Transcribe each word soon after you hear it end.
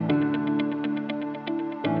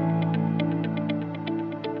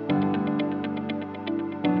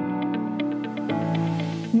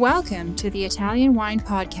Welcome to the Italian Wine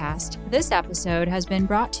Podcast. This episode has been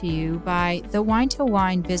brought to you by the Wine to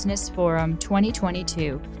Wine Business Forum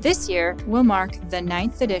 2022. This year will mark the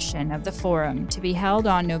 9th edition of the forum to be held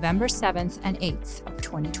on November 7th and 8th of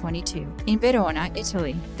 2022 in Verona,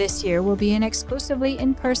 Italy. This year will be an exclusively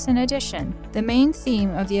in-person edition. The main theme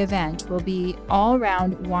of the event will be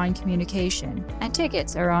all-round wine communication, and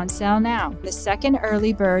tickets are on sale now. The second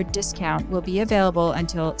early bird discount will be available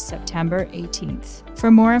until September 18th. For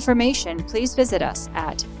more information, please visit us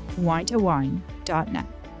at winetowine.net.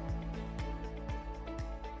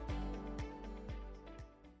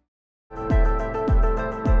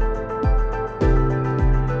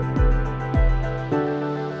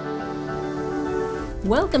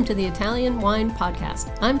 Welcome to the Italian Wine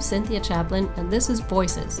Podcast. I'm Cynthia Chaplin, and this is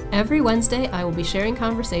Voices. Every Wednesday, I will be sharing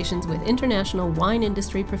conversations with international wine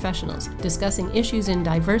industry professionals, discussing issues in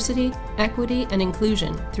diversity, equity, and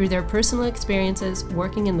inclusion through their personal experiences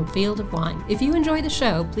working in the field of wine. If you enjoy the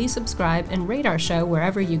show, please subscribe and rate our show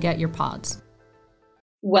wherever you get your pods.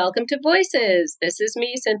 Welcome to Voices. This is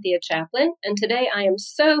me, Cynthia Chaplin, and today I am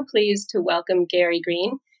so pleased to welcome Gary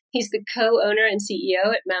Green. He's the co-owner and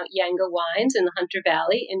CEO at Mount Yango Wines in the Hunter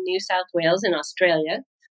Valley in New South Wales in Australia.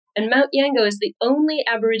 And Mount Yango is the only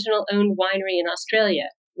Aboriginal-owned winery in Australia,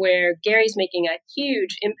 where Gary's making a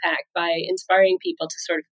huge impact by inspiring people to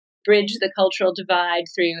sort of bridge the cultural divide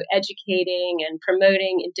through educating and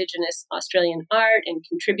promoting Indigenous Australian art and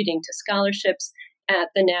contributing to scholarships at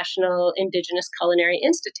the National Indigenous Culinary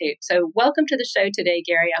Institute. So welcome to the show today,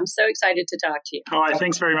 Gary. I'm so excited to talk to you. Hi,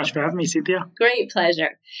 thanks very much for having me, Cynthia. Great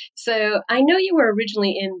pleasure. So I know you were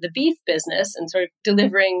originally in the beef business and sort of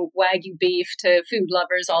delivering Wagyu beef to food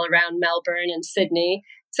lovers all around Melbourne and Sydney.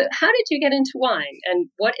 So how did you get into wine, and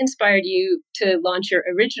what inspired you to launch your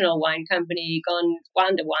original wine company,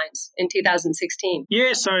 Gondwana Wines, in 2016?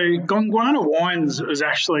 Yeah, so Gondwana Wines was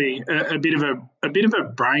actually a bit of a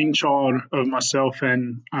brainchild of myself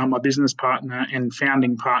and my business partner and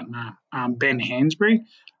founding partner, Ben Hansbury.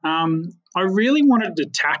 I really wanted to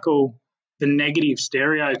tackle the negative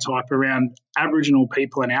stereotype around Aboriginal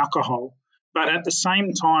people and alcohol, but at the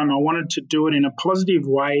same time, I wanted to do it in a positive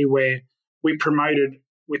way where we promoted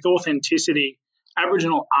with authenticity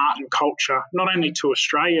Aboriginal art and culture, not only to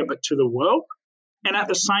Australia but to the world. And at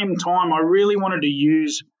the same time, I really wanted to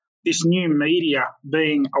use this new media,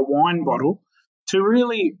 being a wine bottle, to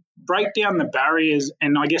really break down the barriers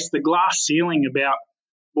and I guess the glass ceiling about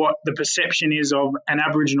what the perception is of an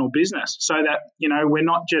Aboriginal business, so that, you know, we're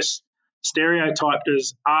not just stereotyped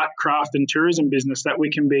as art, craft and tourism business, that we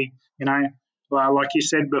can be, you know, like you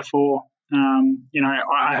said before,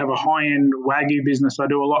 I have a high-end Wagyu business. I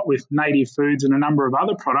do a lot with native foods and a number of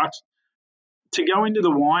other products. To go into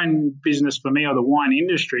the wine business for me, or the wine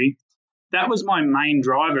industry, that was my main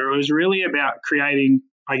driver. It was really about creating,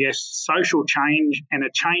 I guess, social change and a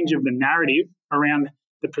change of the narrative around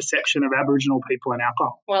the perception of Aboriginal people and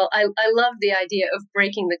alcohol. Well, I love the idea of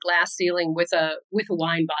breaking the glass ceiling with a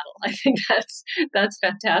wine bottle. I think that's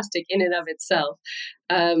fantastic in and of itself.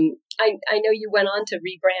 I know you went on to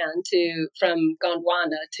rebrand from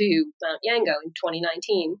Gondwana to Mount Yango in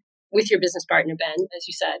 2019 with your business partner, Ben, as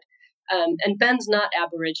you said. And Ben's not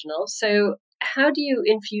Aboriginal. So how do you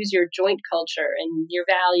infuse your joint culture and your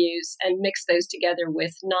values and mix those together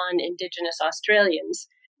with non-Indigenous Australians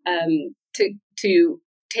to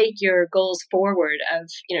take your goals forward of,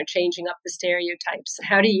 you know, changing up the stereotypes?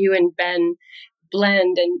 How do you and Ben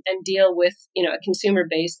blend and deal with, you know, a consumer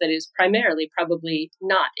base that is primarily probably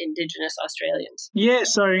not Indigenous Australians? Yeah,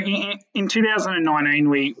 so in 2019,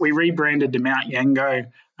 we rebranded to Mount Yango,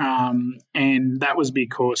 and that was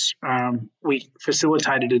because we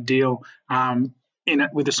facilitated a deal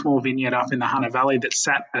with a small vineyard up in the Hunter Valley that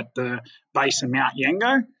sat at the base of Mount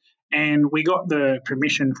Yango. And we got the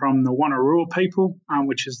permission from the Wonnarua people,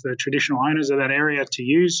 which is the traditional owners of that area, to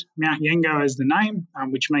use Mount Yango as the name,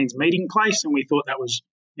 which means meeting place. And we thought that was,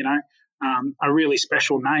 you know, a really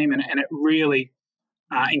special name, and it really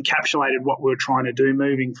encapsulated what we were trying to do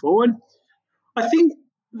moving forward. I think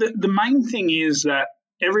the main thing is that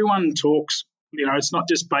everyone talks, you know, it's not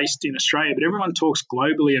just based in Australia, but everyone talks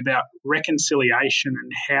globally about reconciliation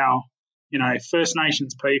and how, you know, First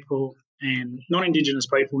Nations people and non-Indigenous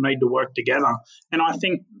people need to work together. And I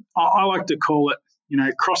think I like to call it, you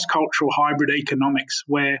know, cross-cultural hybrid economics,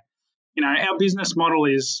 where, you know, our business model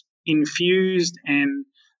is infused and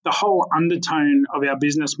the whole undertone of our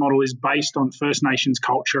business model is based on First Nations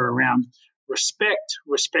culture around respect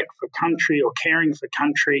for country or caring for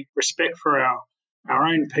country, respect for our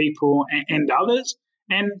own people and others.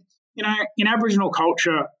 And, you know, in Aboriginal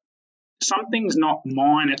culture, something's not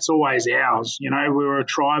mine, it's always ours. We were a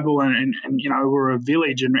tribal and we're a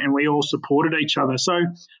village and we all supported each other. So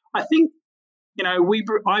I think,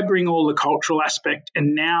 I bring all the cultural aspect,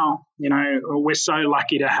 and now, we're so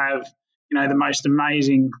lucky to have, the most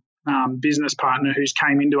amazing business partner who's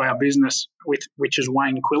came into our business which is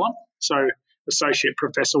Wayne Quillam. So Associate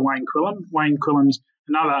Professor Wayne Quillam. Wayne Quillam's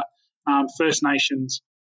another First Nations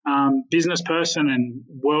business person and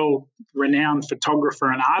world-renowned photographer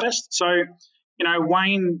and artist. So,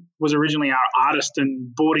 Wayne was originally our artist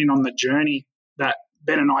and brought in on the journey that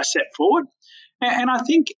Ben and I set forward. And I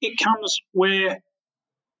think it comes where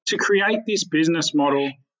to create this business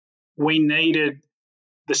model, we needed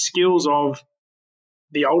the skills of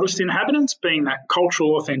the oldest inhabitants, being that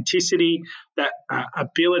cultural authenticity, that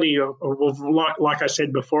ability of like I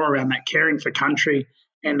said before, around that caring for country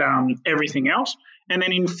and everything else, and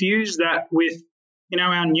then infuse that with,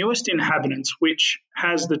 our newest inhabitants, which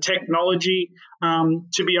has the technology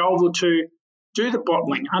to be able to do the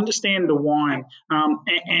bottling, understand the wine,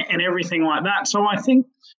 and everything like that. So I think,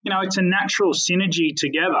 it's a natural synergy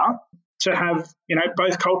together to have,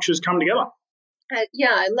 both cultures come together.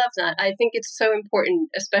 Yeah, I love that. I think it's so important,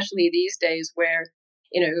 especially these days where,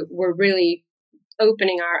 we're really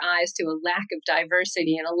opening our eyes to a lack of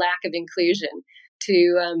diversity and a lack of inclusion,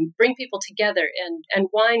 to bring people together. And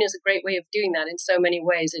wine is a great way of doing that in so many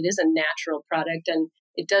ways. It is a natural product, and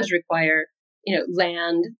it does require,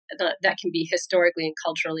 land that can be historically and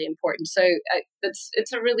culturally important. So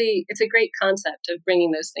it's a great concept of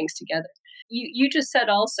bringing those things together. You just said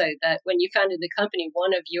also that when you founded the company,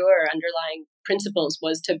 one of your underlying principles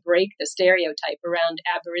was to break the stereotype around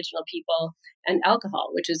Aboriginal people and alcohol,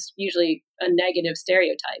 which is usually a negative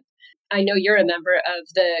stereotype. I know you're a member of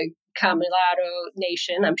the Kamilaroi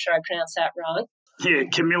Nation. I'm sure I pronounced that wrong. Yeah,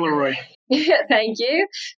 Kamilaroi. Thank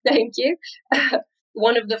you.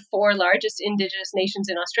 One of the 4 largest Indigenous nations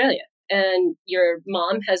in Australia. And your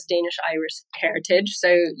mom has Danish-Irish heritage, so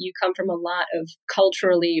you come from a lot of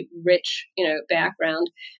culturally rich,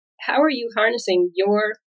 background. How are you harnessing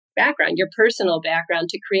your background, your personal background,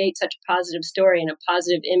 to create such a positive story and a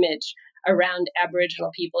positive image around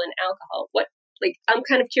Aboriginal people and alcohol? I'm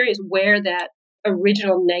kind of curious where that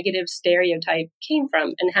original negative stereotype came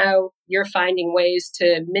from and how you're finding ways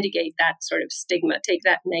to mitigate that sort of stigma, take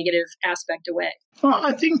that negative aspect away. Well,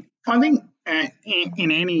 I think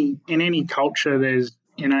in any culture there's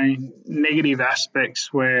negative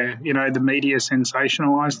aspects where the media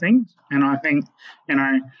sensationalise things, and I think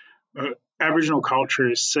Aboriginal culture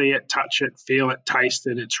is see it, touch it, feel it, taste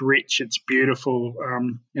it. It's rich, it's beautiful.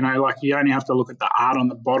 Like you only have to look at the art on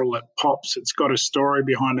the bottle. It pops. It's got a story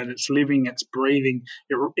behind it. It's living. It's breathing.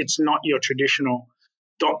 It's not your traditional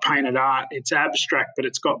dot painted art. It's abstract, but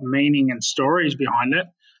it's got meaning and stories behind it.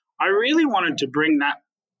 I really wanted to bring that,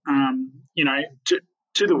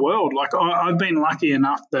 to the world. Like I've been lucky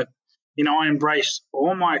enough that I embrace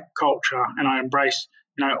all my culture and I embrace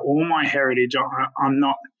all my heritage. I'm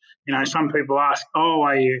not. Some people ask, oh,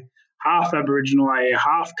 are you half Aboriginal? Are you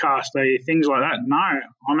half caste? Are you things like that? No,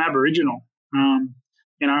 I'm Aboriginal.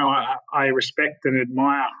 I respect and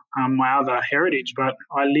admire my other heritage, but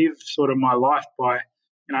I live sort of my life by,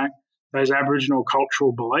 those Aboriginal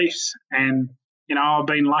cultural beliefs. And, I've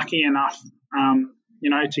been lucky enough,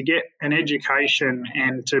 to get an education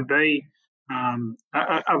and to be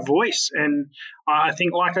a voice. And I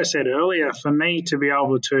think, like I said earlier, for me to be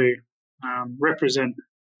able to represent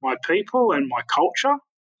my people and my culture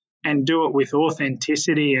and do it with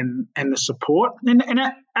authenticity and the support. And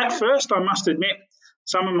at first, I must admit,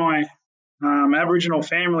 some of my Aboriginal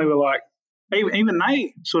family were like, even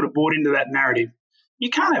they sort of bought into that narrative. You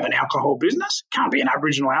can't have an alcohol business. It can't be an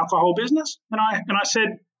Aboriginal alcohol business. And I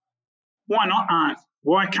said, why not, Aunt?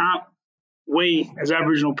 Why can't we as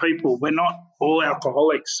Aboriginal people, we're not all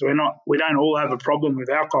alcoholics. We don't all have a problem with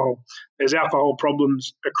alcohol. There's alcohol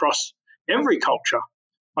problems across every culture.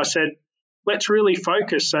 I said, let's really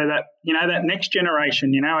focus so that, that next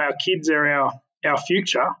generation, our kids are our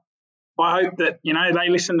future. I hope that, they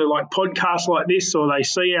listen to like podcasts like this, or they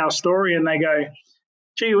see our story and they go,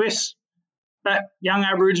 gee whiz, that young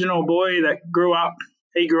Aboriginal boy that grew up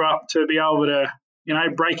to be able to,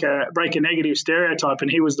 break a negative stereotype,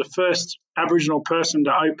 and he was the first Aboriginal person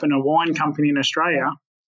to open a wine company in Australia.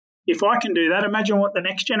 If I can do that, imagine what the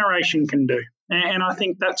next generation can do. And I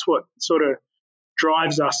think that's what sort of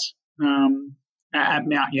drives us at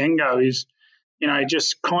Mount Yango is,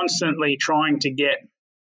 just constantly trying to get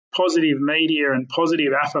positive media and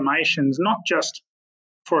positive affirmations, not just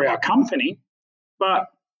for our company, but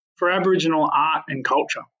for Aboriginal art and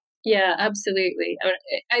culture. Yeah, absolutely.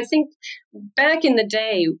 I think back in the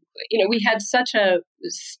day, we had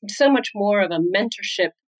so much more of a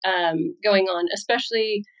mentorship going on,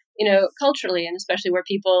 especially, culturally, and especially where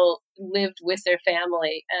people lived with their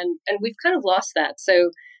family. And we've kind of lost that.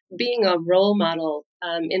 So being a role model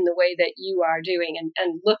in the way that you are doing,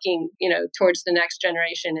 and looking, towards the next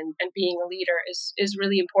generation, and being a leader is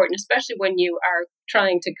really important, especially when you are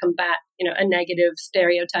trying to combat, a negative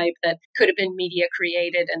stereotype that could have been media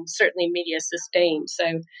created and certainly media sustained.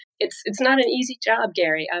 So it's not an easy job,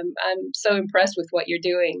 Gary. I'm so impressed with what you're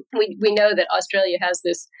doing. We know that Australia has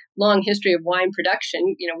this long history of wine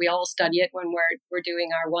production. We all study it when we're doing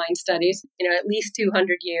our wine studies. At least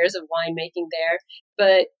 200 years of winemaking there.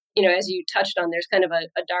 But as you touched on, there's kind of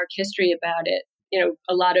a dark history about it.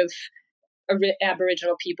 A lot of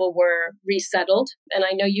Aboriginal people were resettled. And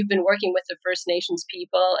I know you've been working with the First Nations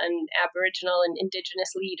people and Aboriginal and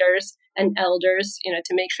Indigenous leaders and elders,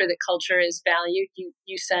 to make sure that culture is valued.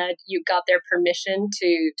 You said you got their permission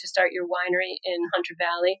to start your winery in Hunter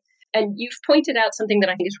Valley. And you've pointed out something that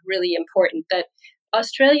I think is really important, that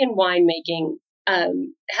Australian winemaking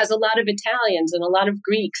has a lot of Italians and a lot of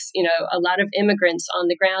Greeks, a lot of immigrants on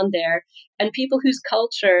the ground there, and people whose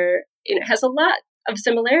culture has a lot of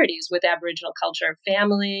similarities with Aboriginal culture,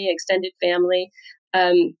 family, extended family.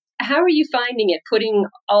 How are you finding it, putting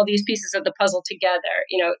all these pieces of the puzzle together,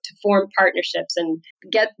 to form partnerships and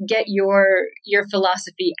get your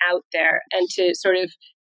philosophy out there, and to sort of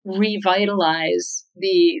revitalize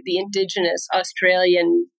the Indigenous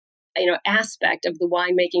Australian aspect of the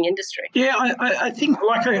winemaking industry? Yeah, I think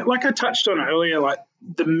like I touched on earlier, like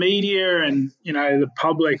the media and the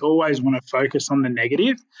public always want to focus on the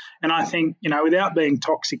negative, and I think without being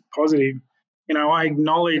toxic positive, I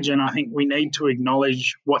acknowledge, and I think we need to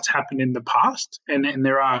acknowledge what's happened in the past, and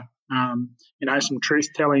there are some truth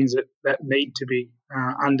tellings that need to be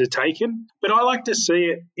undertaken. But I like to see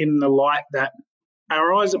it in the light that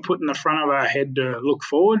our eyes are put in the front of our head to look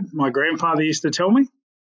forward. My grandfather used to tell me.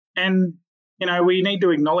 And, we need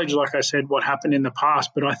to acknowledge, like I said, what happened in the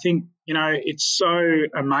past. But I think, it's so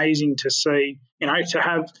amazing to see, to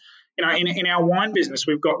have, in our wine business,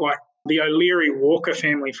 we've got like the O'Leary Walker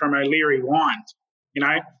family from O'Leary Wines.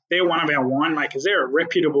 They're one of our winemakers. They're a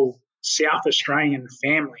reputable South Australian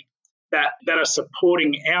family that are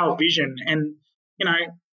supporting our vision. And,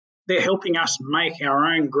 they're helping us make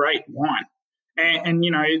our own great wine. And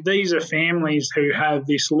these are families who have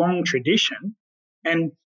this long tradition.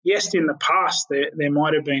 And yes, in the past there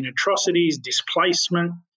might have been atrocities,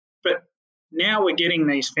 displacement, but now we're getting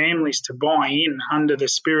these families to buy in under the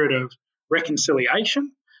spirit of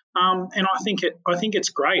reconciliation, and I think it's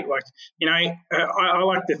great. Like I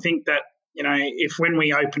like to think that if when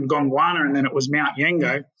we opened Gondwana and then it was Mount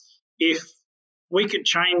Yango, if we could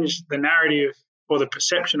change the narrative or the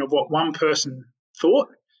perception of what one person thought,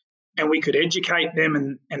 and we could educate them,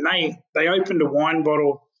 and they opened a wine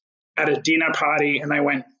bottle at a dinner party and they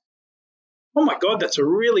went, oh my God, that's a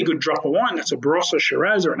really good drop of wine. That's a Barossa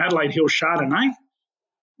Shiraz or an Adelaide Hills Chardonnay.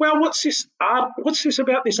 Well, what's this art? What's this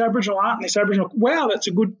about this Aboriginal art and this Aboriginal? Wow, that's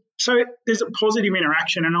a good. So there's a positive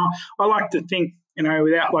interaction, and I like to think,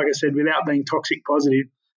 without, like I said, without being toxic positive,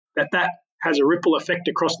 that has a ripple effect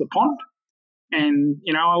across the pond. And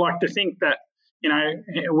I like to think that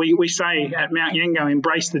we say at Mount Yango,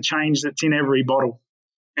 embrace the change that's in every bottle.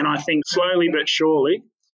 And I think slowly but surely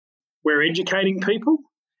we're educating people.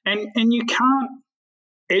 And you can't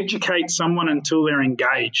educate someone until they're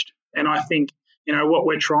engaged. And I think, what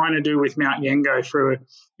we're trying to do with Mount Yango through,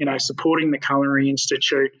 supporting the Culinary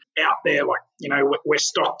Institute out there, like, we're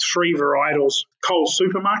stocked 3 varietals, Coles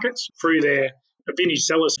supermarkets through their Vintage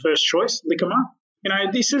Cellars First Choice Liquor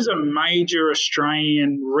Mart. This is a major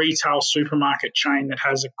Australian retail supermarket chain that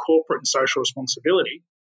has a corporate and social responsibility,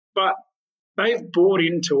 but they've bought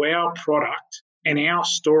into our product and our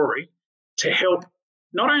story to help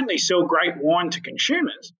not only sell great wine to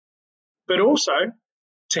consumers, but also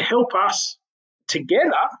to help us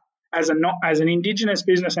together as an Indigenous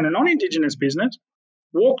business and a non-Indigenous business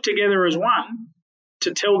walk together as one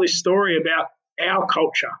to tell this story about our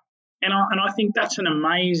culture. And I think that's an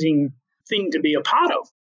amazing thing to be a part of.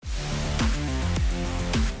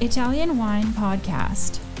 Italian Wine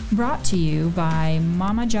Podcast, brought to you by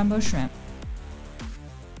Mama Jumbo Shrimp.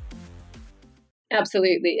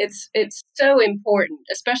 Absolutely. It's so important,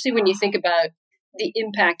 especially when you think about the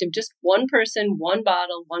impact of just one person, one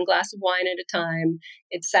bottle, one glass of wine at a time.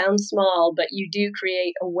 It sounds small, but you do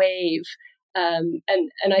create a wave. And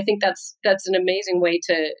I think that's an amazing way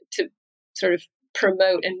to sort of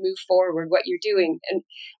promote and move forward what you're doing. And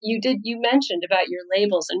you mentioned about your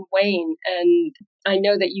labels and Wayne, and I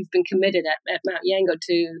know that you've been committed at Mount Yango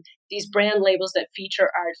to these brand labels that feature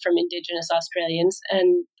art from Indigenous Australians.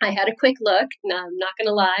 And I had a quick look, now I'm not going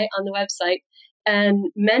to lie, on the website,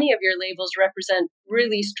 and many of your labels represent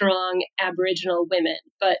really strong Aboriginal women,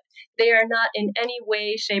 but they are not in any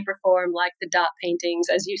way, shape, or form like the dot paintings,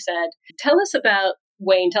 as you said. Tell us about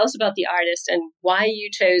Wayne, tell us about the artist and why you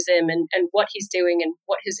chose him and what he's doing and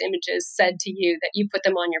what his images said to you that you put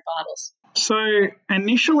them on your bottles. So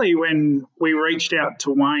initially when we reached out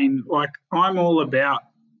to Wayne, like I'm all about,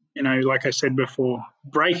 like I said before,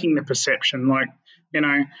 breaking the perception. Like,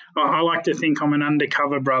 I like to think I'm an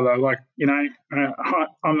undercover brother. Like,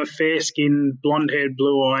 I'm a fair-skinned, blonde-haired,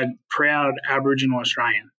 blue-eyed, proud Aboriginal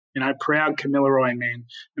Australian, proud Kamilaroi man.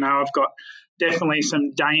 I've got definitely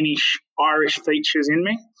some Danish, Irish features in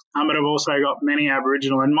me, but I've also got many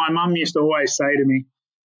Aboriginal. And my mum used to always say to me,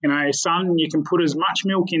 son, you can put as much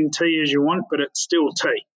milk in tea as you want, but it's still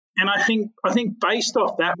tea. And I think based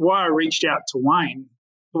off that, why I reached out to Wayne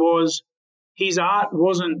was his art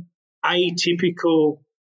wasn't atypical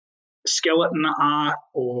skeleton art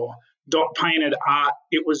or dot painted art.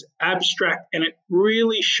 It was abstract, and it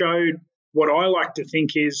really showed what I like to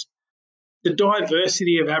think is the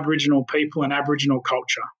diversity of Aboriginal people and Aboriginal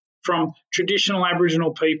culture, from traditional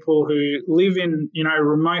Aboriginal people who live in,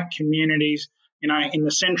 remote communities, in the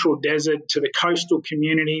central desert, to the coastal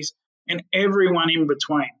communities, and everyone in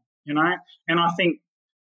between, And I think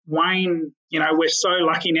Wayne, we're so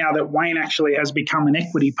lucky now that Wayne actually has become an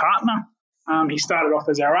equity partner. He started off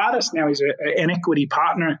as our artist. Now he's an equity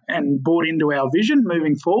partner and bought into our vision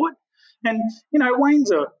moving forward. And,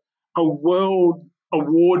 Wayne's a world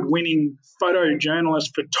award-winning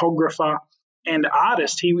photojournalist, photographer, and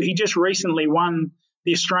artist. He just recently won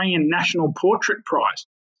the Australian National Portrait Prize,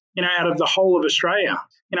 out of the whole of Australia.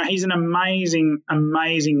 He's an amazing,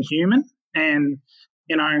 amazing human, and,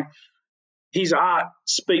 his art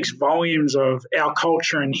speaks volumes of our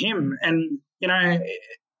culture and him. And,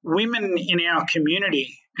 women in our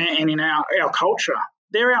community and in our culture,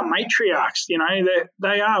 they're our matriarchs,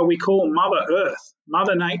 they are, we call them Mother Earth,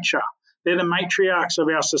 Mother Nature. They're the matriarchs of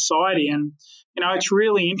our society. And, it's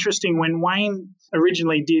really interesting when Wayne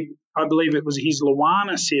originally did, I believe it was his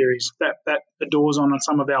Luana series that adores on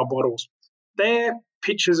some of our bottles. They're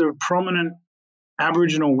pictures of prominent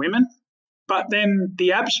Aboriginal women, but then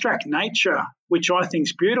the abstract nature, which I think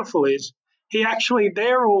is beautiful, is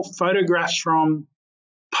they're all photographs from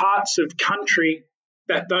parts of country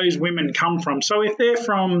that those women come from. So if they're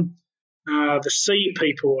from the sea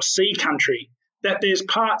people or sea country, that there's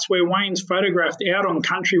parts where Wayne's photographed out on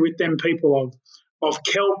country with them people of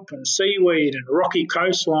kelp and seaweed and rocky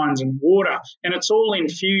coastlines and water, and it's all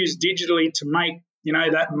infused digitally to make,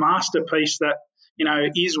 that masterpiece that,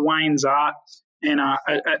 is Wayne's art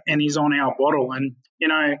and is on our bottle. And,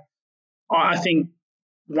 I think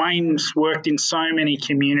Wayne's worked in so many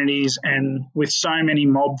communities and with so many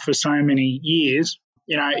mob for so many years.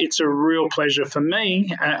 It's a real pleasure for me,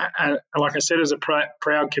 like I said, as a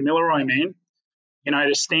proud Kamilaroi man,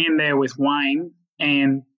 to stand there with Wayne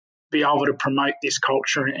and be able to promote this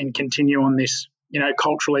culture and continue on this,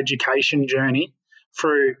 cultural education journey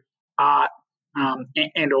through art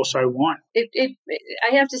and also wine.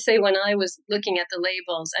 I have to say, when I was looking at the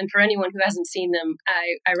labels, and for anyone who hasn't seen them,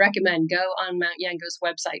 I recommend go on Mount Yango's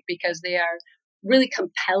website, because they are really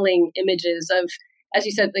compelling images of, as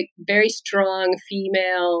you said, like very strong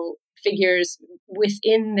female figures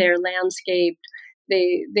within their landscape.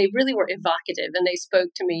 They really were evocative, and they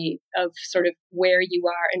spoke to me of sort of where you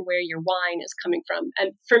are and where your wine is coming from.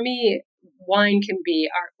 And for me, wine can be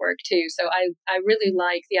artwork too. So I really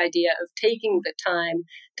like the idea of taking the time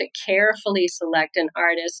to carefully select an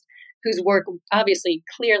artist whose work obviously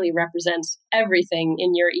clearly represents everything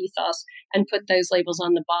in your ethos and put those labels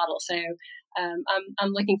on the bottle. So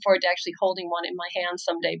I'm looking forward to actually holding one in my hand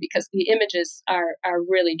someday, because the images are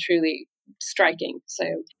really, truly striking. So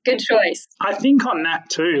good choice. I think on that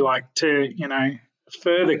too, like to,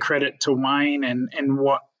 further credit to Wayne and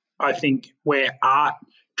what I think where art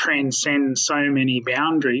transcends so many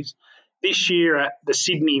boundaries. This year at the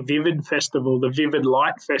Sydney Vivid Festival, the Vivid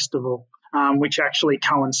Light Festival, which actually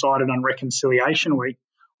coincided on Reconciliation Week,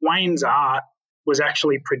 Wayne's art was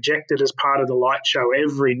actually projected as part of the light show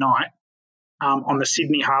every night on the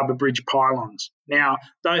Sydney Harbour Bridge pylons. Now,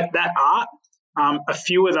 that art, a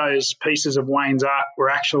few of those pieces of Wayne's art were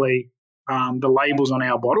actually the labels on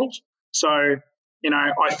our bottles. So,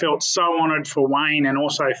 I felt so honoured for Wayne and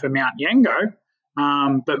also for Mount Yango,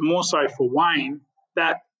 but more so for Wayne,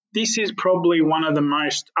 that this is probably one of the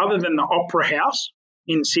most, other than the Opera House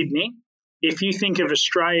in Sydney, if you think of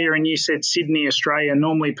Australia and you said Sydney, Australia,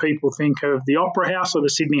 normally people think of the Opera House or the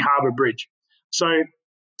Sydney Harbour Bridge. So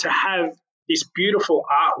to have this beautiful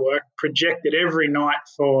artwork projected every night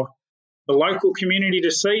for the local community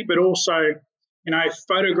to see, but also,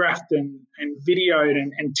 photographed and videoed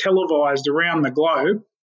and televised around the globe,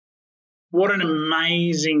 what an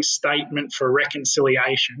amazing statement for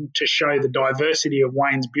reconciliation to show the diversity of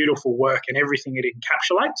Wayne's beautiful work and everything it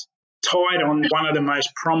encapsulates, tied on one of the most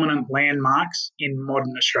prominent landmarks in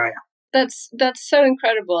modern Australia. That's so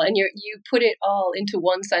incredible, and you put it all into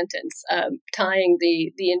one sentence, tying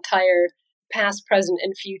the entire past, present,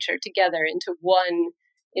 and future together into one,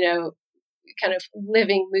 kind of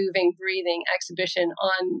living, moving, breathing exhibition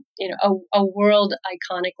on, a world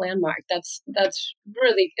iconic landmark. That's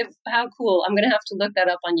really, how cool. I'm going to have to look that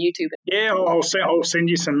up on YouTube. Yeah, I'll send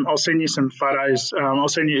you some photos. I'll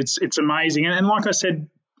send you. It's amazing, and like I said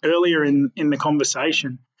earlier in the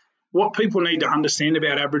conversation, what people need to understand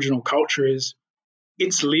about Aboriginal culture is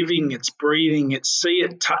it's living, it's breathing, it's see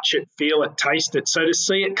it, touch it, feel it, taste it. So to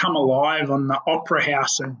see it come alive on the Opera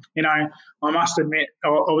House, and, I must admit, I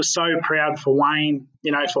was so proud for Wayne,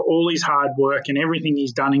 for all his hard work and everything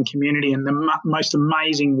he's done in community and the most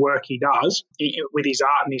amazing work he does with his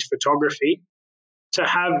art and his photography. To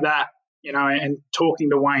have that, and talking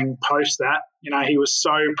to Wayne post that, he was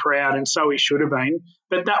so proud, and so he should have been.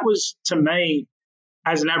 But that was, to me,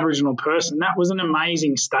 as an Aboriginal person, that was an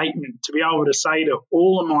amazing statement to be able to say to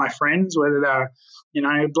all of my friends, whether they're,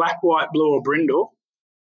 black, white, blue or brindle,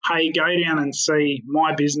 hey, go down and see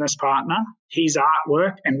my business partner, his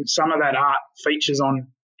artwork, and some of that art features on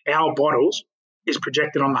our bottles is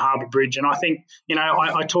projected on the Harbour Bridge. And I think,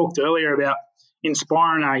 I talked earlier about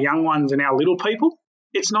inspiring our young ones and our little people.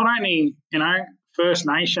 It's not only, First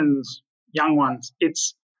Nations young ones,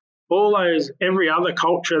 it's all those, every other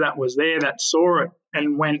culture that was there that saw it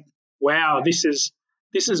and went, wow, this is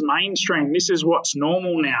mainstream. This is what's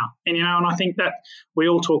normal now. And, and I think that we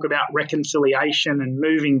all talk about reconciliation and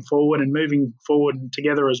moving forward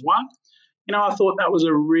together as one. I thought that was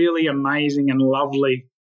a really amazing and lovely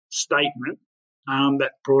statement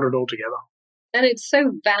that brought it all together. And it's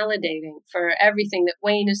so validating for everything that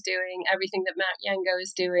Wayne is doing, everything that Matt Yango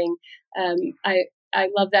is doing. I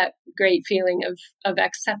love that great feeling of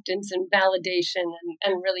acceptance and validation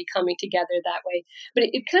and really coming together that way. But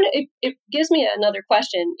it gives me another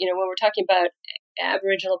question, when we're talking about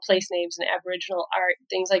Aboriginal place names and Aboriginal art,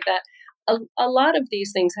 things like that. A lot of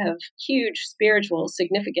these things have huge spiritual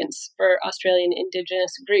significance for Australian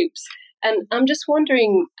Indigenous groups. And I'm just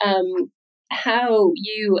wondering how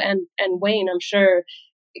you and Wayne, I'm sure,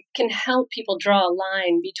 can help people draw a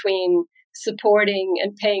line between supporting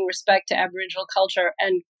and paying respect to Aboriginal culture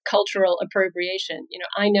and cultural appropriation.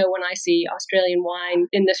 I know when I see Australian wine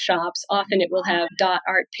in the shops, often it will have dot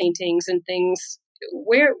art paintings and things.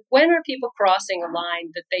 When are people crossing a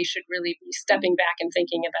line that they should really be stepping back and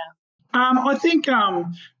thinking about? I think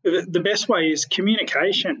the best way is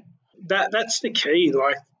communication. That's the key.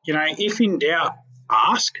 Like, if in doubt,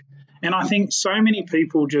 ask. And I think so many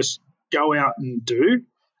people just go out and do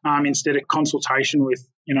instead of consultation with,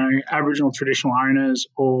 Aboriginal traditional owners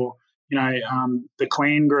or, the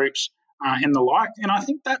clan groups and the like. And I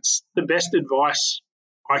think that's the best advice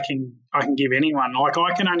I can give anyone. Like,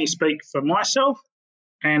 I can only speak for myself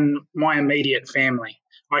and my immediate family.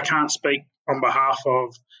 I can't speak on behalf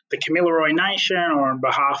of the Kamilaroi Nation or on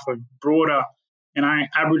behalf of broader,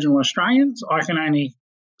 Aboriginal Australians. I can only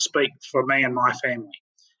speak for me and my family.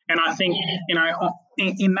 And I think,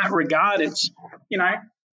 in that regard, it's,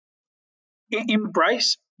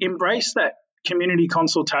 embrace that community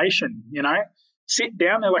consultation, sit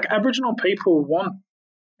down there. Like, Aboriginal people want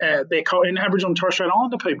their culture, and Aboriginal and Torres Strait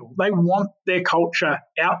Islander people, they want their culture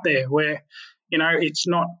out there where, it's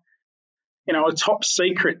not, a top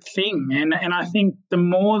secret thing. And I think the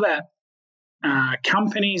more that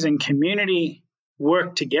companies and community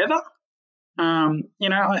work together,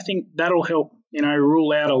 I think that'll help,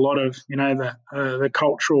 rule out a lot of, the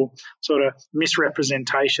cultural sort of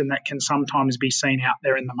misrepresentation that can sometimes be seen out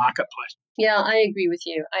there in the marketplace. Yeah, I agree with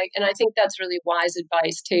you. I think that's really wise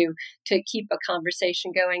advice to keep a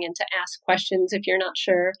conversation going and to ask questions if you're not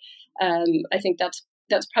sure. I think that's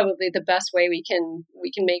probably the best way we can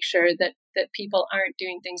make sure that people aren't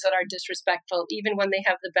doing things that are disrespectful, even when they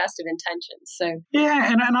have the best of intentions. So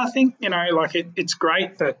yeah, and I think it's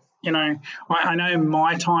great that. I know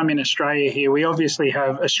my time in Australia here, we obviously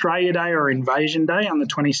have Australia Day or Invasion Day on the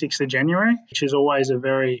 26th of January, which is always a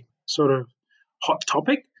very sort of hot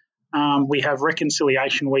topic. We have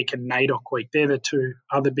Reconciliation Week and NAIDOC Week. They're the two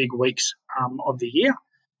other big weeks of the year.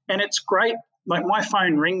 And it's great. Like, my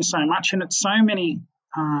phone rings so much, and it's so many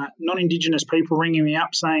non-Indigenous people ringing me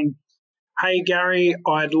up saying, hey, Gary,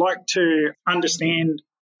 I'd like to understand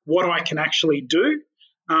what I can actually do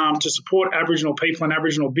to support Aboriginal people and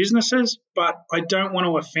Aboriginal businesses, but I don't want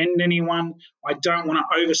to offend anyone. I don't want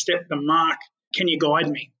to overstep the mark. Can you guide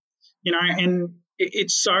me? And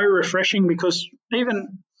it's so refreshing because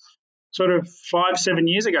even sort of 5-7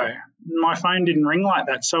 years ago, my phone didn't ring like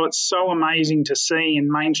that. So it's so amazing to see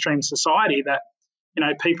in mainstream society that,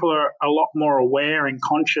 people are a lot more aware and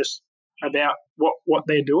conscious about what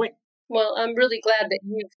they're doing. Well, I'm really glad that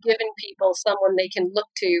you've given people someone they can look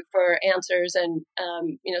to for answers and,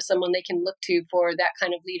 someone they can look to for that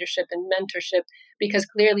kind of leadership and mentorship, because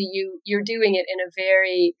clearly you're doing it in a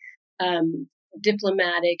very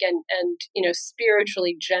diplomatic and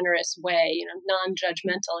spiritually generous way,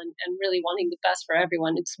 non-judgmental and really wanting the best for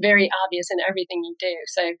everyone. It's very obvious in everything you do.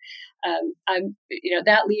 So I'm,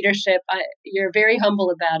 that leadership, you're very humble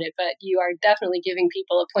about it, but you are definitely giving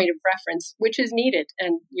people a point of reference, which is needed,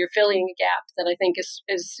 and you're filling a gap that I think is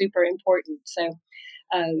super important. So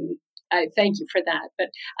I thank you for that. But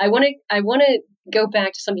I want to go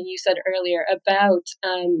back to something you said earlier about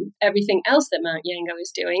everything else that Mount Yango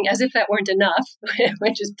is doing, as if that weren't enough,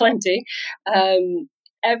 which is plenty.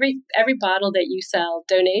 Every bottle that you sell,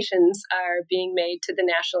 donations are being made to the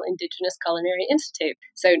National Indigenous Culinary Institute.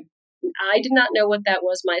 So I did not know what that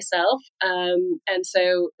was myself. And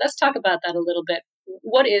so let's talk about that a little bit.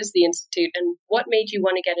 What is the Institute and what made you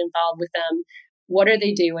want to get involved with them? What are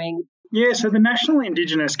they doing? Yeah, so the National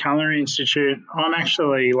Indigenous Culinary Institute, I'm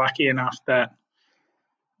actually lucky enough that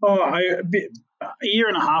a year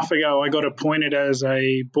and a half ago, I got appointed as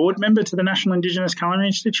a board member to the National Indigenous Culinary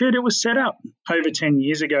Institute. It was set up over 10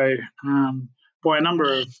 years ago by a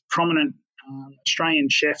number of prominent Australian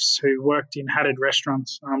chefs who worked in Hatted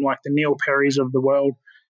restaurants, like the Neil Perrys of the world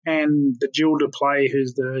and the Jill DePlay,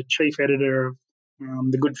 who's the chief editor of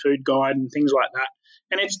the Good Food Guide and things like that.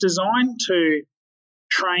 And it's designed to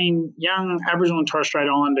train young Aboriginal and Torres Strait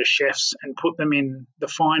Islander chefs and put them in the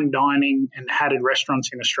fine dining and Hatted restaurants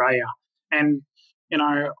in Australia. And,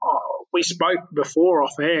 we spoke before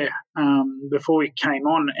off air, before we came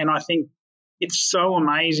on, and I think it's so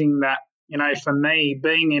amazing that, for me,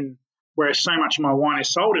 being in where so much of my wine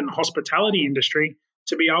is sold in the hospitality industry,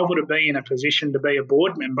 to be able to be in a position to be a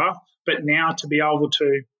board member, but now to be able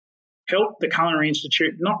to help the Culinary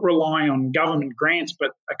Institute not rely on government grants,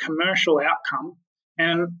 but a commercial outcome.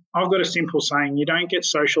 And I've got a simple saying, you don't get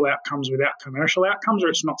social outcomes without commercial outcomes, or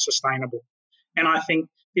it's not sustainable. And I think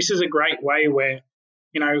this is a great way where,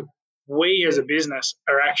 we as a business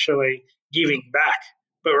are actually giving back,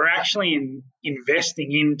 but we're actually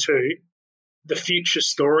investing into the future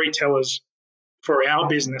storytellers for our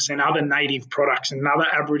business and other native products and other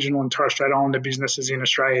Aboriginal and Torres Strait Islander businesses in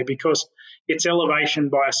Australia, because it's elevation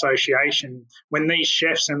by association. When these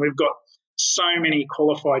chefs, and we've got so many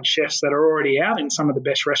qualified chefs that are already out in some of the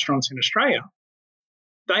best restaurants in Australia,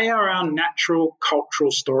 they are our natural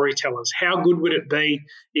cultural storytellers. How good would it be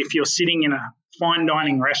if you're sitting in a fine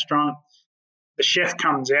dining restaurant, the chef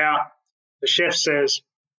comes out, the chef says,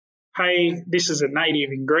 hey, this is a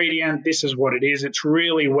native ingredient, this is what it is, it's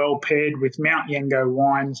really well paired with Mount Yango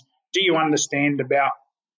wines. Do you understand about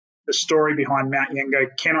the story behind Mount Yango?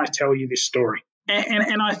 Can I tell you this story?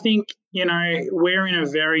 And I think, we're in a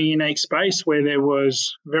very unique space where there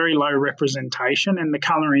was very low representation, and the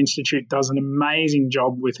Culinary Institute does an amazing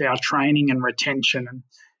job with our training and retention.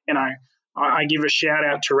 And, I give a shout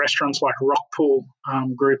out to restaurants like Rockpool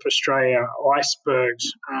Group Australia,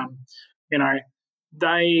 Icebergs.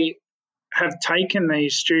 They have taken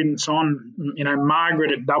these students on,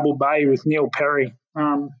 Margaret at Double Bay with Neil Perry,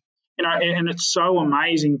 and it's so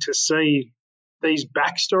amazing to see these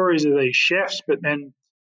backstories of these chefs, but then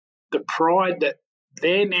the pride that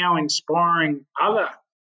they're now inspiring other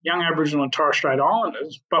young Aboriginal and Torres Strait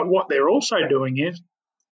Islanders. But what they're also doing is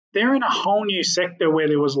they're in a whole new sector where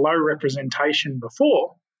there was low representation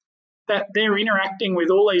before, that they're interacting with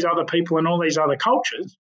all these other people and all these other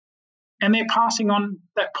cultures, and they're passing on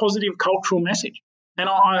that positive cultural message. And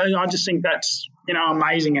I just think that's,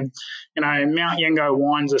 amazing. And, Mount Yango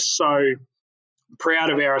Wines are so proud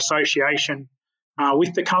of our association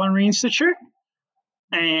with the Culinary Institute.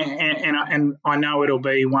 And I know it'll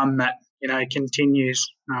be one that, continues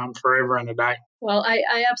forever and a day. Well,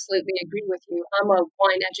 I absolutely agree with you. I'm a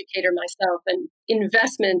wine educator myself, and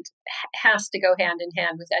investment has to go hand in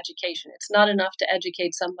hand with education. It's not enough to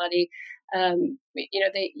educate somebody.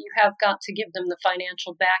 You have got to give them the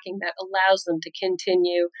financial backing that allows them to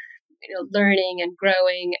continue, learning and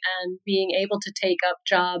growing and being able to take up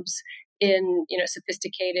jobs in,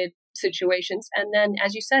 sophisticated situations. And then,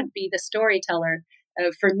 as you said, be the storyteller.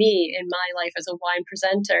 For me, in my life as a wine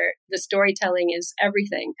presenter, the storytelling is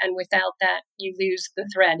everything. And without that, you lose the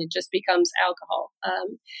thread. It just becomes alcohol.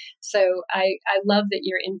 So I love that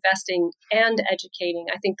you're investing and educating.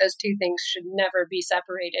 I think those two things should never be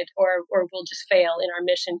separated, or we'll just fail in our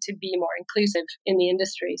mission to be more inclusive in the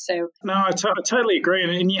industry. So no, I totally agree.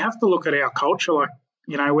 And you have to look at our culture. Like,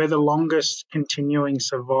 we're the longest continuing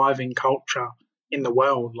surviving culture in the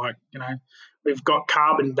world. Like, we've got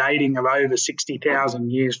carbon dating of over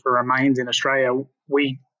 60,000 years for remains in Australia.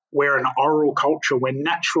 We're an oral culture. We're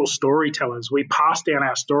natural storytellers. We pass down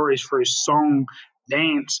our stories through song,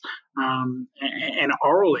 dance, and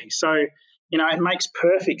orally. So, it makes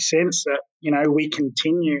perfect sense that, we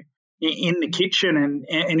continue in the kitchen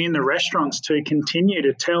and in the restaurants to continue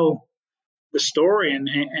to tell the story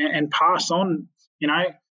and pass on,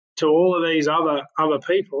 to all of these other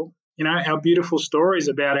people, our beautiful stories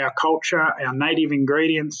about our culture, our native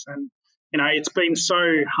ingredients. And, it's been so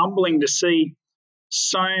humbling to see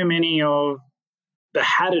so many of the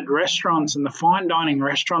hatted restaurants and the fine dining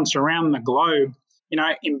restaurants around the globe,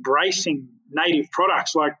 embracing native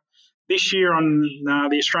products. Like this year on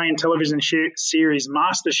the Australian television series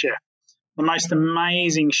MasterChef, the most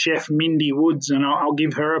amazing chef, Mindy Woods, and I'll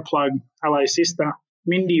give her a plug. Hello, sister.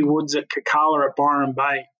 Mindy Woods at Kekala at Byron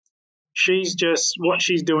Bay. What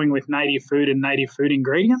she's doing with native food and native food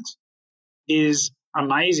ingredients is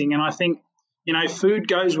amazing. And I think, food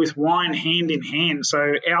goes with wine hand in hand. So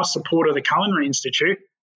our support of the Culinary Institute,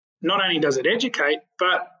 not only does it educate,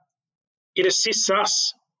 but it assists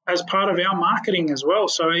us as part of our marketing as well.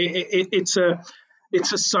 So it's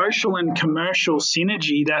a social and commercial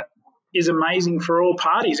synergy that is amazing for all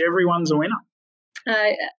parties. Everyone's a winner.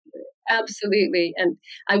 Absolutely. And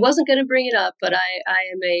I wasn't going to bring it up, but I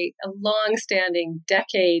am a long-standing,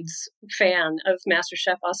 decades fan of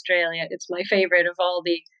MasterChef Australia. It's my favorite of all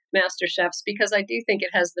the MasterChefs because I do think it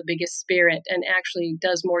has the biggest spirit and actually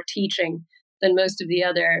does more teaching than most of the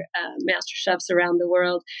other MasterChefs around the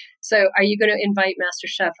world. So are you going to invite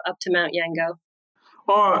MasterChef up to Mount Yango?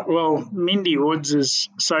 Oh, well, Mindy Woods has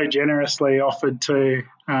so generously offered to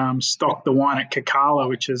stock the wine at Kekala,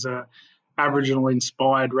 which is a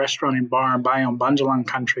Aboriginal-inspired restaurant in Byron Bay on Bundjalung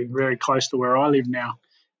country, very close to where I live now.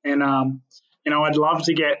 And, I'd love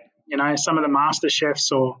to get, some of the master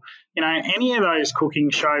chefs or, any of those cooking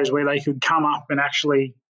shows where they could come up and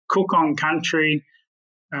actually cook on country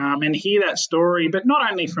and hear that story. But not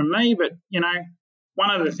only from me, but, one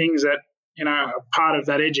of the things that, part of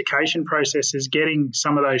that education process is getting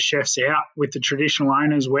some of those chefs out with the traditional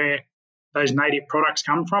owners where those native products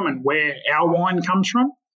come from and where our wine comes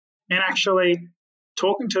from. And actually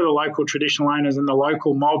talking to the local traditional owners and the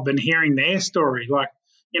local mob and hearing their story. Like,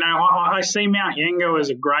 I see Mount Yango as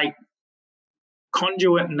a great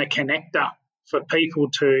conduit and a connector for people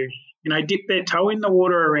to, dip their toe in the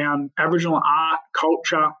water around Aboriginal art,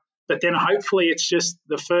 culture, but then hopefully it's just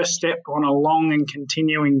the first step on a long and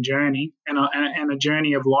continuing journey and a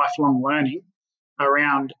journey of lifelong learning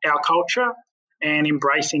around our culture and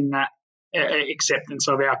embracing that acceptance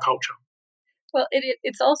of our culture. Well,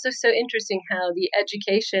 it's also so interesting how the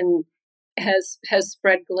education has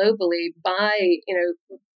spread globally by,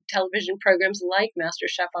 television programs like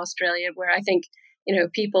MasterChef Australia, where I think,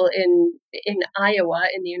 people in Iowa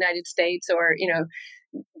in the United States or,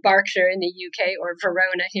 Berkshire in the UK or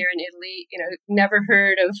Verona here in Italy, never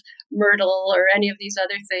heard of myrtle or any of these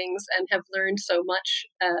other things and have learned so much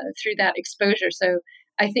through that exposure. So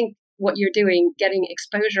I think what you're doing, getting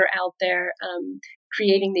exposure out there,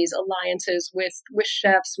 creating these alliances with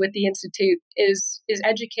chefs, with the Institute, is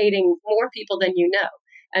educating more people than you know,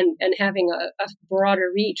 and having a broader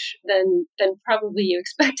reach than probably you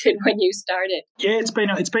expected when you started. Yeah, it's been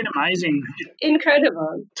amazing.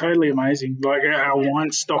 Incredible. Totally amazing. Like our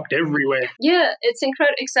wine's stocked everywhere. Yeah, it's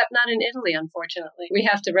incredible, except not in Italy, unfortunately. We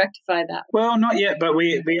have to rectify that. Well, not yet, but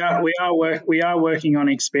we are working on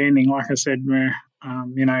expanding. Like I said,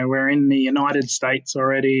 we're in the United States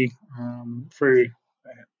already through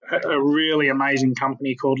a really amazing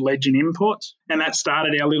company called Legend Imports, and that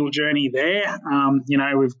started our little journey there.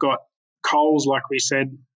 We've got Coles, like we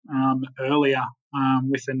said earlier,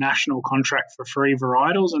 with the national contract for 3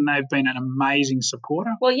 varietals, and they've been an amazing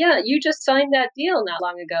supporter. Well, yeah, you just signed that deal not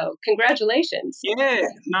long ago. Congratulations. Yeah,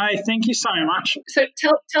 no, thank you so much. So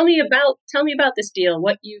tell me about this deal.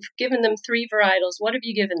 What you've given them 3 varietals. What have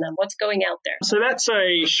you given them? What's going out there? So that's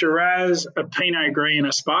a Shiraz, a Pinot Gris, and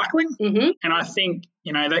a Sparkling. Mm-hmm. And I think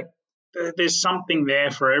that there's something there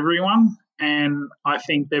for everyone. And I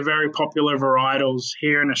think they're very popular varietals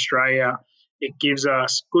here in Australia. It gives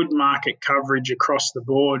us good market coverage across the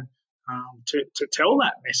board to tell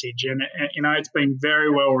that message. And, it's been very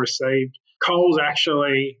well received. Coles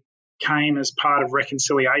actually came as part of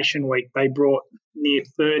Reconciliation Week. They brought near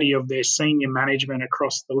 30 of their senior management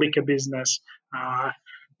across the liquor business,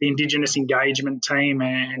 the Indigenous engagement team,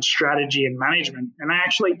 and strategy and management. And they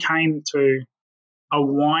actually came to a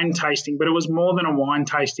wine tasting, but it was more than a wine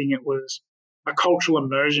tasting. It was a cultural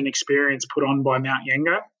immersion experience put on by Mount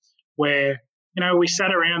Yango, where we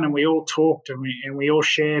sat around and we all talked and we all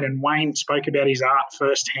shared, and Wayne spoke about his art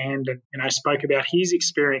firsthand and spoke about his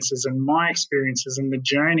experiences and my experiences and the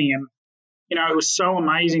journey. And, it was so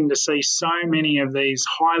amazing to see so many of these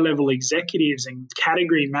high-level executives and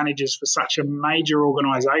category managers for such a major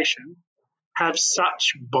organisation have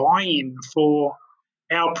such buy-in for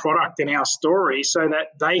our product and our story so that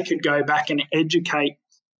they could go back and educate,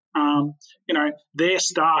 their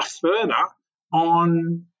staff further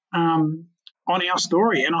on our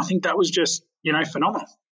story. And I think that was just, phenomenal.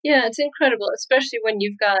 Yeah, it's incredible, especially when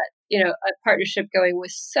you've got, a partnership going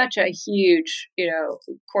with such a huge,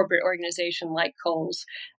 corporate organization like Coles.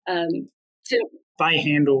 They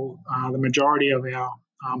handle the majority of our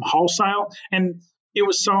wholesale. And it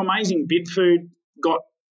was so amazing. Bidfood got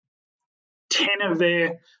 10 of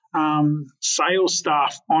their sales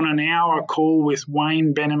staff on an hour call with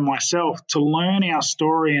Wayne, Ben, and myself to learn our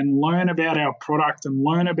story and learn about our product and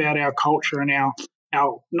learn about our culture and our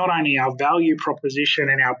not only our value proposition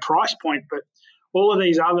and our price point, but all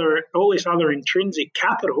this other intrinsic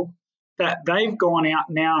capital that they've gone out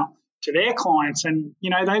now to their clients, and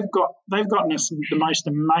they've gotten us the most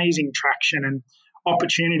amazing traction and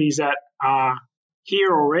opportunities that are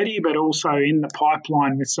here already, but also in the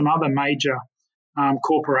pipeline with some other major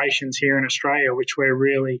corporations here in Australia, which we're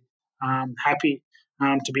really happy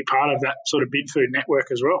to be part of that sort of Bidfood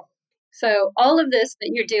network as well. So all of this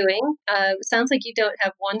that you're doing sounds like you don't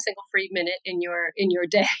have one single free minute in your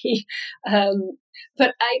day.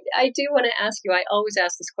 But I do want to ask you, I always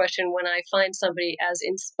ask this question when I find somebody as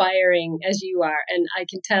inspiring as you are, and I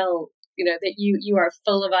can tell, that you are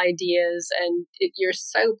full of ideas and you're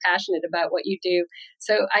so passionate about what you do.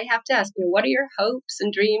 So I have to ask, what are your hopes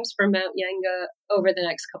and dreams for Mount Yango over the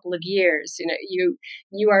next couple of years?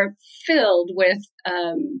 You are filled with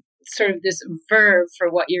sort of this verve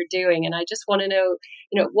for what you're doing. And I just want to know,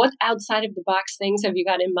 what outside of the box things have you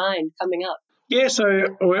got in mind coming up? Yeah, so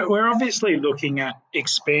we're obviously looking at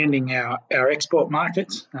expanding our export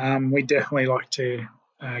markets. We definitely like to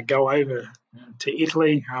go over to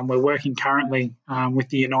Italy. We're working currently with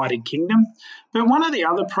the United Kingdom. But one of the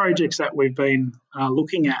other projects that we've been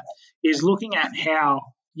looking at is looking at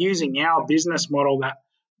how, using our business model, that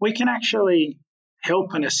we can actually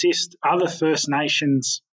help and assist other First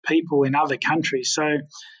Nations people in other countries. So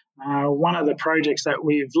one of the projects that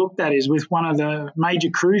we've looked at is with one of the major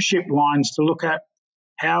cruise ship lines to look at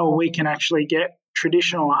how we can actually get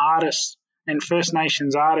traditional artists and First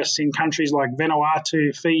Nations artists in countries like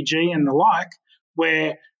Vanuatu, Fiji and the like,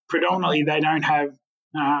 where predominantly they don't have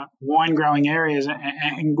wine growing areas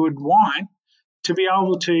and good wine, to be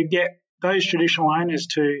able to get those traditional owners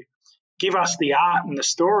to give us the art and the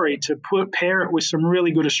story to pair it with some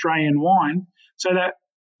really good Australian wine, so that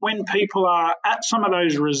when people are at some of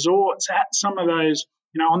those resorts, at some of those,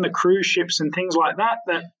 on the cruise ships and things like that,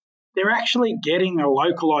 that they're actually getting a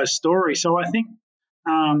localized story. So I think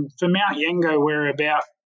for Mount Yango, we're about,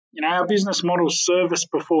 our business model is service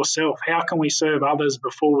before self. How can we serve others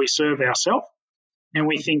before we serve ourselves? And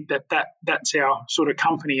we think that's our sort of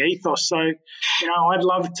company ethos. So, I'd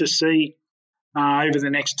love to see over the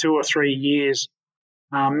next 2 or 3 years,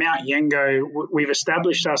 Mount Yango, we've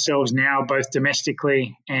established ourselves now both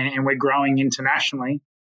domestically and we're growing internationally,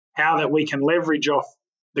 how that we can leverage off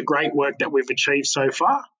the great work that we've achieved so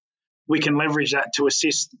far. We can leverage that to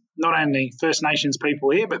assist not only First Nations people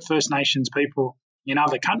here, but First Nations people in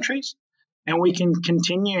other countries. And we can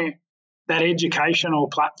continue that educational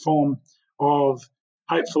platform of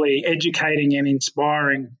hopefully educating and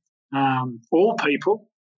inspiring all people,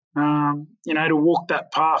 to walk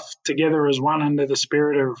that path together as one under the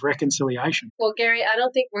spirit of reconciliation. Well, Gary, I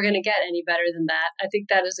don't think we're going to get any better than that. I think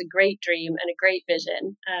that is a great dream and a great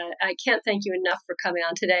vision. I can't thank you enough for coming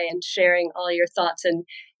on today and sharing all your thoughts and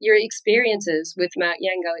your experiences with Mount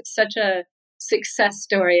Yango. It's such a success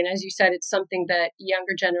story. And as you said, it's something that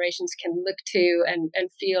younger generations can look to and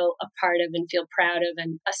feel a part of and feel proud of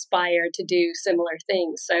and aspire to do similar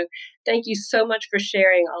things. So thank you so much for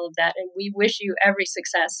sharing all of that. And we wish you every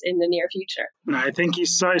success in the near future. No, thank you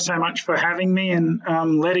so much for having me and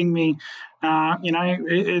letting me,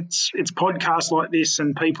 it's podcasts like this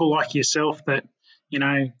and people like yourself that,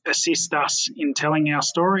 assist us in telling our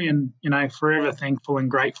story, and, forever thankful and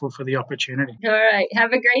grateful for the opportunity. All right.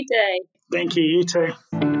 Have a great day. Thank you. You too.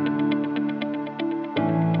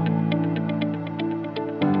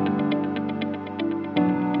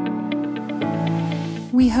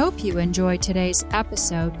 We hope you enjoyed today's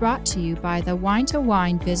episode brought to you by the Wine to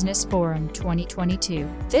Wine Business Forum 2022.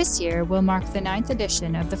 This year will mark the 9th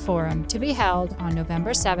edition of the forum, to be held on November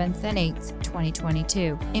 7th and 8th,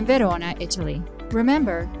 2022, in Verona, Italy.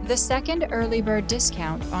 Remember, the second early bird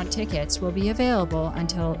discount on tickets will be available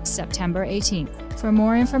until September 18th. For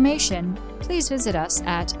more information, please visit us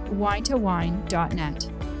at winetowine.net.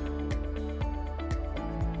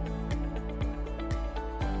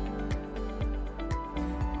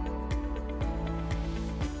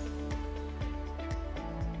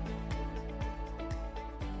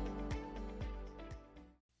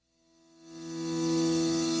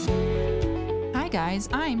 Guys,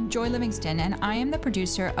 I'm Joy Livingston, and I am the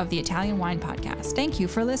producer of the Italian Wine Podcast. Thank you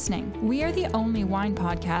for listening. We are the only wine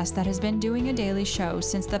podcast that has been doing a daily show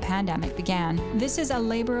since the pandemic began. This is a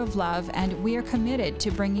labor of love, and we are committed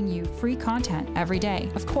to bringing you free content every day.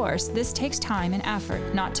 Of course, this takes time and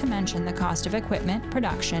effort, not to mention the cost of equipment,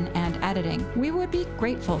 production, and editing. We would be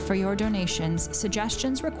grateful for your donations,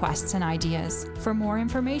 suggestions, requests, and ideas. For more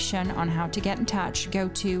information on how to get in touch, go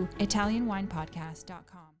to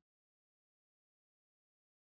ItalianWinePodcast.com.